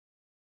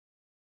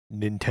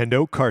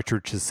Nintendo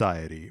Cartridge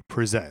Society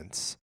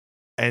presents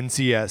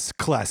NCS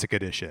Classic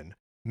Edition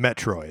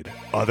Metroid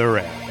Other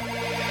M.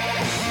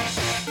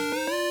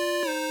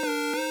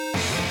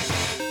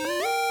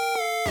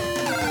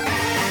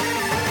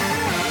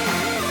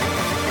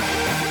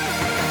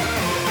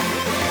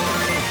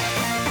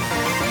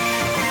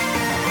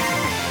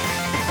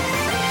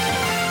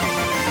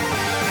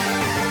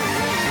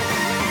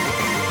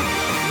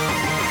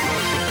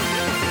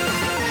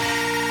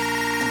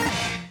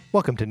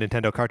 Welcome to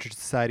Nintendo Cartridge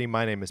Society.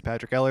 My name is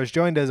Patrick Ellers,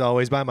 joined as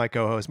always by my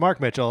co-host Mark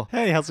Mitchell.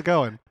 Hey, how's it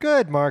going?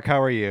 Good, Mark.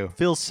 How are you?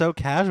 Feels so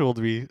casual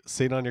to be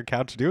sitting on your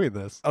couch doing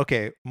this.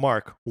 Okay,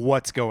 Mark,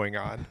 what's going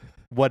on?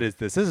 What is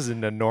this? This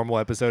isn't a normal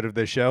episode of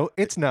this show.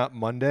 It's not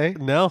Monday.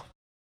 No,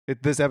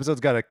 This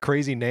episode's got a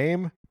crazy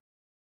name.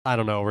 I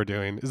don't know what we're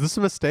doing. Is this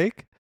a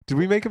mistake? Did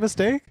we make a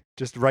mistake?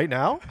 Just right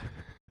now?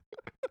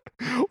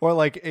 Or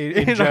like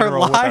in our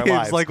general with our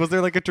lives? Like, was there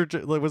like a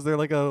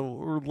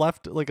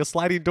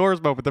sliding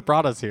doors moment that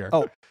brought us here?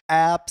 Oh,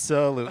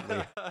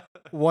 absolutely.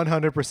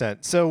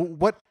 100%. So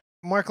what,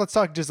 Mark, let's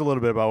talk just a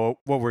little bit about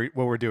what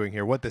we're doing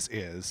here, what this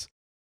is.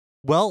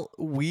 Well,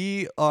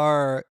 we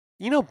are,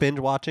 binge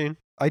watching.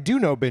 I do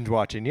know binge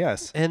watching,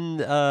 yes.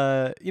 And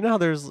you know how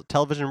there's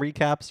television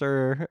recaps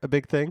are a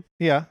big thing?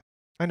 Yeah,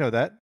 I know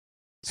that.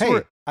 So Hey,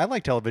 we're- I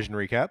like television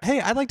recaps. hey,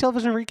 I like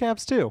television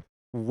recaps too.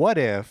 What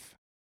if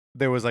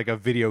there was like a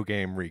video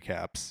game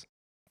recaps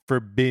for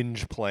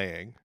binge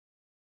playing?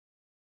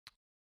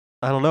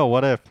 I don't know.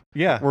 What if?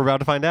 Yeah. We're about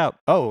to find out.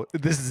 Oh,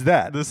 this is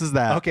that. This is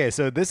that. Okay,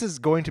 so this is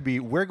going to be,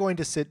 we're going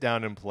to sit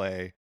down and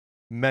play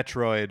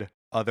Metroid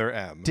Other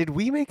M. Did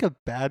we make a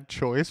bad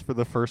choice for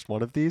the first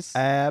one of these?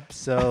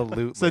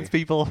 Absolutely. Since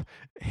people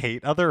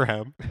hate Other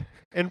M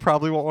and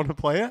probably won't want to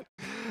play it.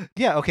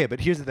 Yeah, okay,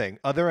 but here's the thing.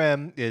 Other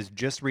M is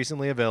just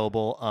recently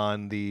available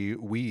on the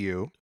Wii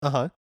U.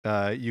 Uh-huh.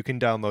 You can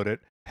download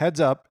it.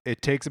 Heads up,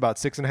 it takes about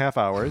 6.5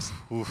 hours.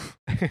 Oof.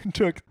 It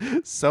took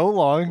so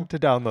long to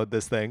download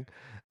this thing.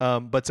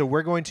 But so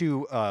we're going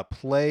to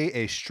play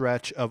a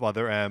stretch of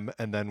Other M,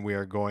 and then we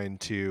are going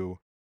to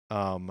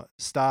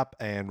stop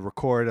and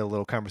record a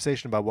little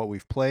conversation about what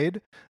we've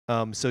played.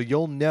 So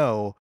you'll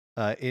know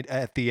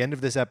at the end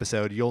of this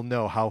episode, you'll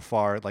know how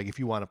far, like if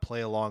you want to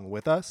play along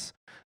with us,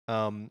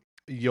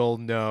 you'll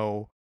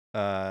know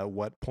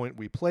what point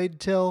we played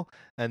till,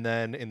 and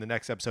then in the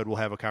next episode we'll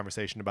have a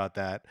conversation about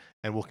that,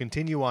 and we'll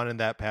continue on in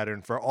that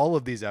pattern for all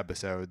of these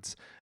episodes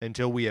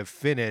until we have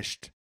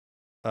finished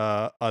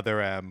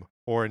Other M,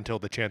 or until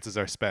the chances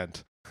are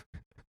spent.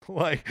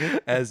 Like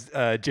as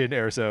Jyn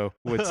Erso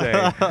would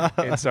say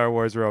in Star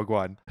Wars Rogue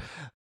One.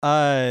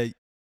 I've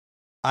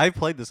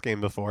played this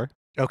game before,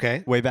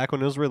 Okay. way back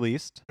when it was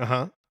released.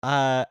 Uh-huh.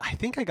 I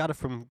think I got it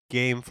from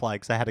GameFly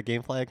because I had a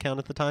GameFly account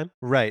at the time.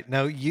 Right.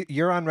 Now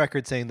you're on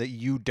record saying that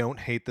you don't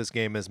hate this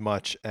game as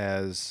much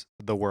as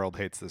the world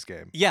hates this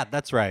game. Yeah,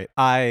 that's right.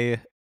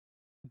 I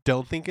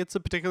don't think it's a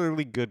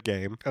particularly good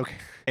game. Okay.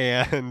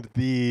 And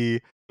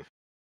the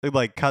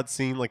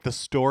cutscene, like the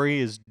story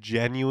is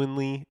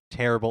genuinely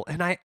terrible.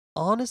 And I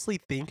honestly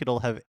think it'll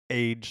have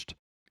aged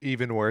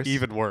Even worse.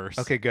 even worse.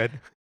 Okay, good.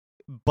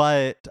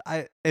 But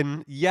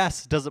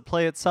yes, does it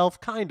play itself?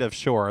 Kind of,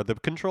 sure. The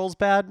controls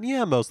bad?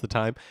 Yeah, most of the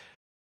time.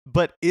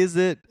 But is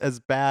it as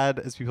bad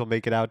as people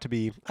make it out to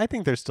be? I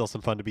think there's still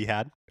some fun to be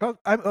had. Oh,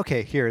 I'm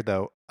okay here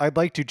though. I'd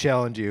like to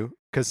challenge you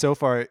because so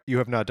far you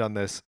have not done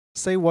this.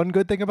 Say one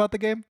good thing about the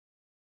game.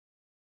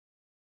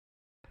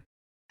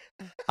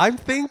 I'm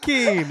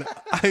thinking.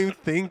 I'm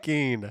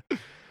thinking.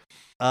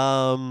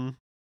 I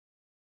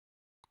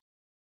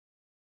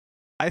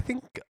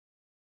think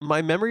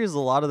my memory is a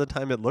lot of the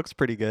time it looks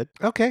pretty good.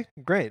 Okay,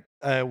 great.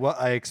 Well,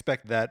 I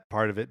expect that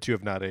part of it to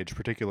have not aged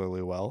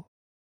particularly well.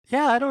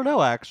 Yeah, I don't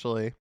know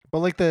actually. But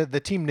like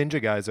the Team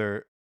Ninja guys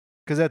are,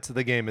 because that's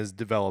the game is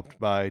developed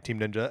by Team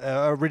Ninja,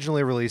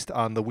 originally released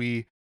on the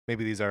Wii.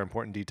 Maybe these are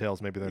important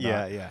details. Maybe they're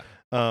not. Yeah.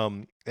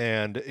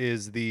 And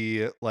is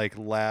the like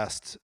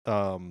last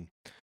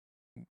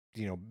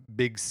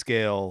big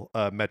scale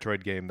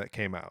Metroid game that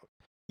came out.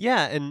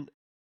 Yeah, and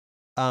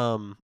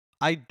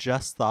I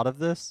just thought of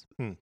this.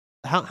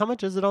 How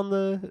much is it on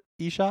the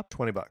eShop?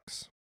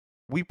 $20.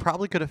 We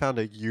probably could have found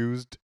a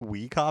used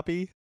Wii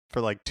copy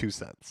for like 2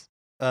 cents.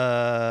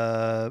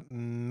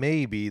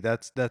 Maybe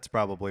that's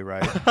probably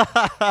right.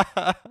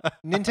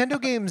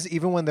 Nintendo games,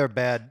 even when they're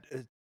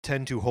bad,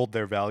 tend to hold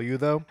their value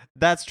though.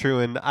 That's true,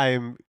 and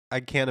I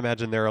can't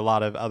imagine there are a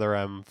lot of Other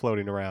M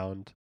floating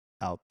around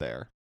out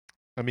there.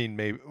 I mean,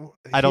 maybe.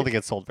 I don't think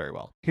it's sold very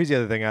well. Here's the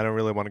other thing. I don't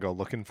really want to go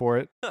looking for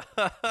it.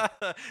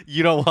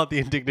 You don't want the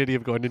indignity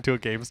of going into a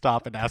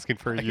GameStop and asking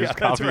for a used Yeah,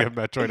 that's copy of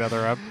Metroid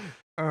Other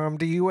M.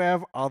 Do you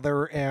have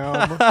Other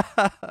M?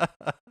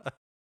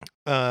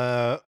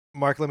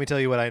 Mark, let me tell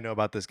you what I know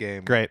about this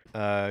game. Great.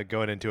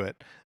 Going into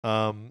it.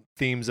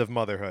 Themes of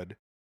motherhood.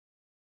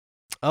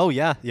 Oh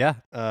yeah.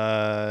 If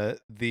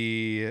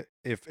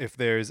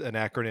there's an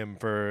acronym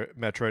for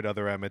Metroid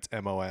Other M, it's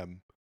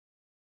MOM.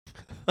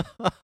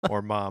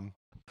 Or mom.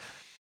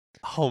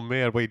 Oh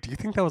man, wait, do you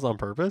think that was on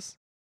purpose?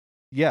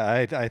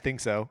 Yeah, I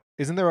think so.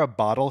 Isn't there a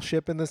bottle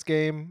ship in this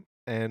game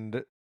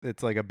and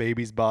it's like a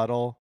baby's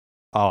bottle.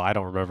 Oh, I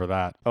don't remember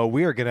that. Oh,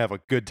 we are gonna have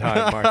a good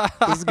time, Mark.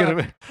 This is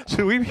gonna be.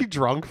 Should we be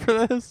drunk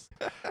for this?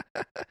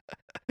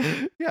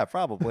 Yeah,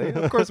 probably.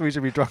 Of course, we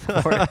should be drunk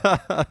for it.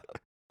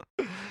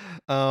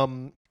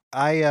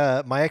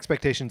 My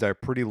expectations are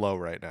pretty low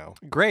right now.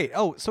 Great.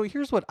 Oh, so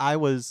here's what I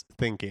was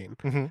thinking.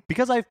 Mm-hmm.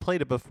 Because I've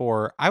played it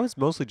before, I was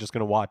mostly just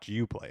going to watch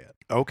you play it.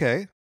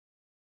 Okay.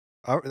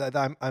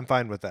 I'm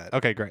fine with that.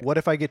 Okay, great. What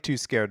if I get too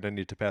scared and I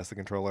need to pass the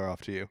controller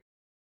off to you?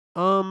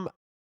 Um,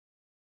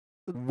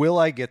 Will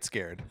I get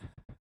scared?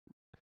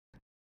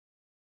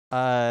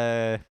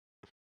 do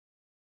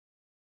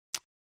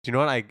you know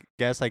what? I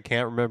guess I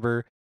can't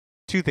remember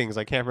two things.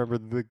 I can't remember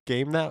the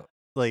game that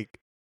like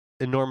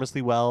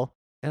enormously well,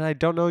 and I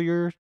don't know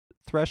your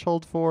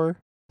threshold for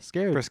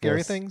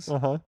scary things?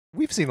 Uh-huh.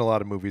 We've seen a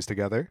lot of movies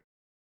together.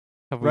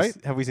 Have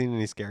we seen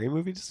any scary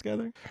movies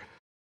together?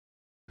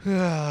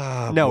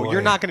 Oh, no, boy.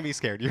 you're not going to be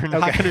scared. You're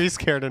not Okay. going to be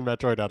scared in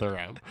Metroid Other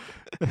M.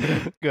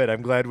 Good.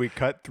 I'm glad we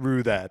cut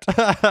through that.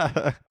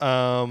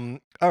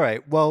 All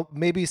right. Well,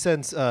 maybe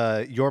since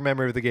your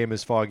memory of the game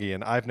is foggy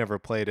and I've never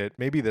played it,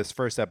 maybe this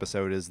first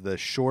episode is the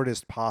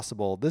shortest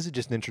possible. This is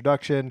just an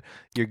introduction.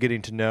 You're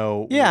getting to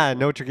know. Yeah,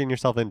 know what you're getting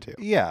yourself into.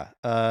 Yeah.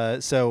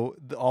 So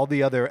all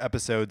the other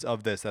episodes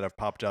of this that have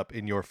popped up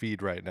in your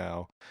feed right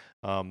now,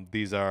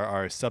 these are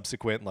our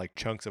subsequent like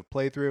chunks of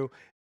playthrough.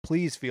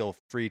 Please feel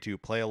free to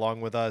play along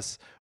with us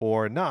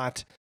or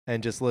not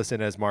and just listen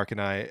as Mark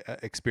and I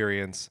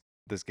experience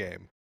this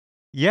game.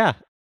 Yeah.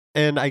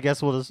 And I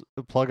guess we'll just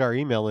plug our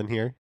email in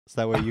here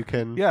so that way you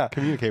can Yeah.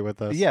 communicate with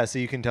us. Yeah, so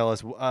you can tell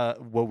us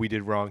what we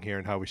did wrong here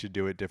and how we should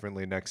do it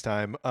differently next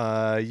time.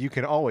 You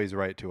can always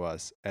write to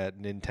us at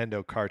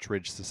Nintendo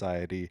Cartridge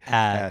Society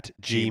At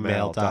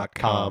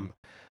gmail.com.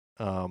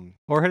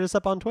 Or hit us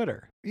up on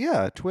Twitter.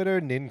 Yeah, Twitter,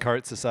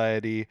 NinCart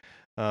Society,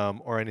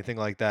 or anything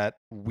like that.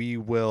 We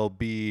will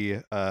be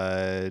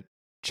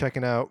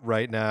checking out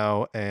right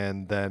now,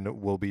 and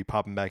then we'll be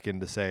popping back in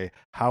to say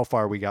how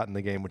far we got in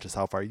the game, which is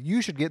how far you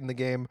should get in the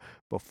game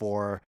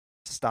before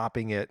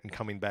stopping it and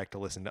coming back to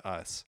listen to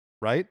us.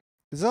 Right?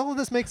 Does all of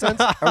this make sense?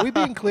 Are we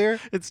being clear?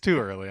 It's too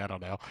early. I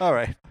don't know. All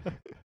right.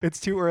 It's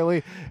too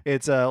early.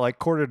 It's like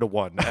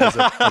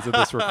 1:45 as of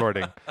this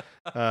recording.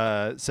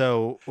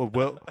 So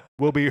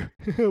we'll be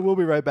we'll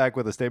be right back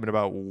with a statement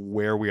about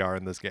where we are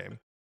in this game.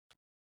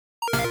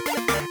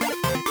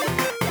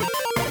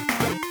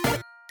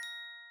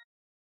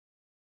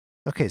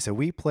 Okay, so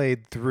we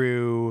played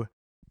through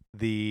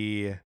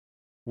the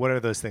what are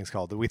those things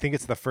called? We think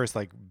it's the first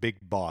like big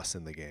boss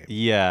in the game.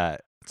 Yeah.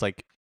 It's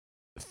like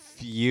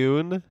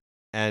Fune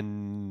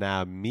and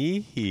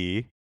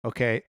Namihi.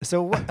 Okay,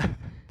 so what?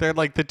 They're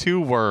like the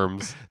two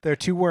worms There are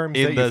two worms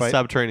in that the you fight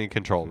subterranean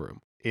control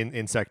room.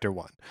 in Sector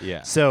 1.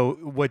 Yeah. So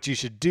what you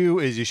should do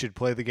is you should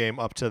play the game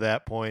up to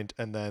that point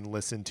and then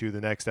listen to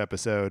the next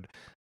episode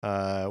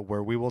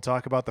where we will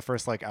talk about the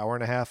first like hour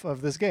and a half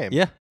of this game.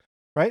 Yeah.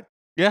 Right?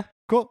 Yeah.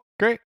 Cool.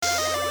 Great.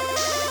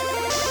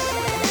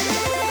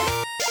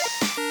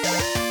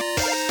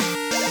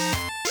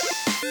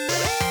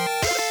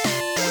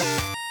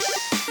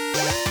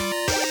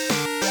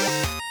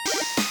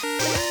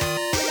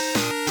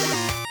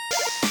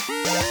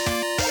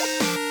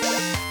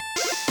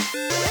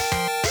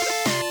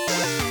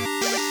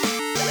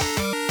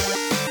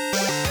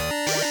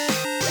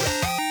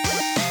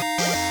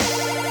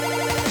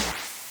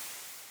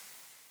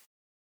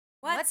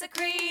 What's a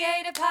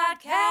Creative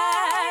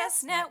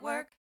Podcast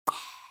Network?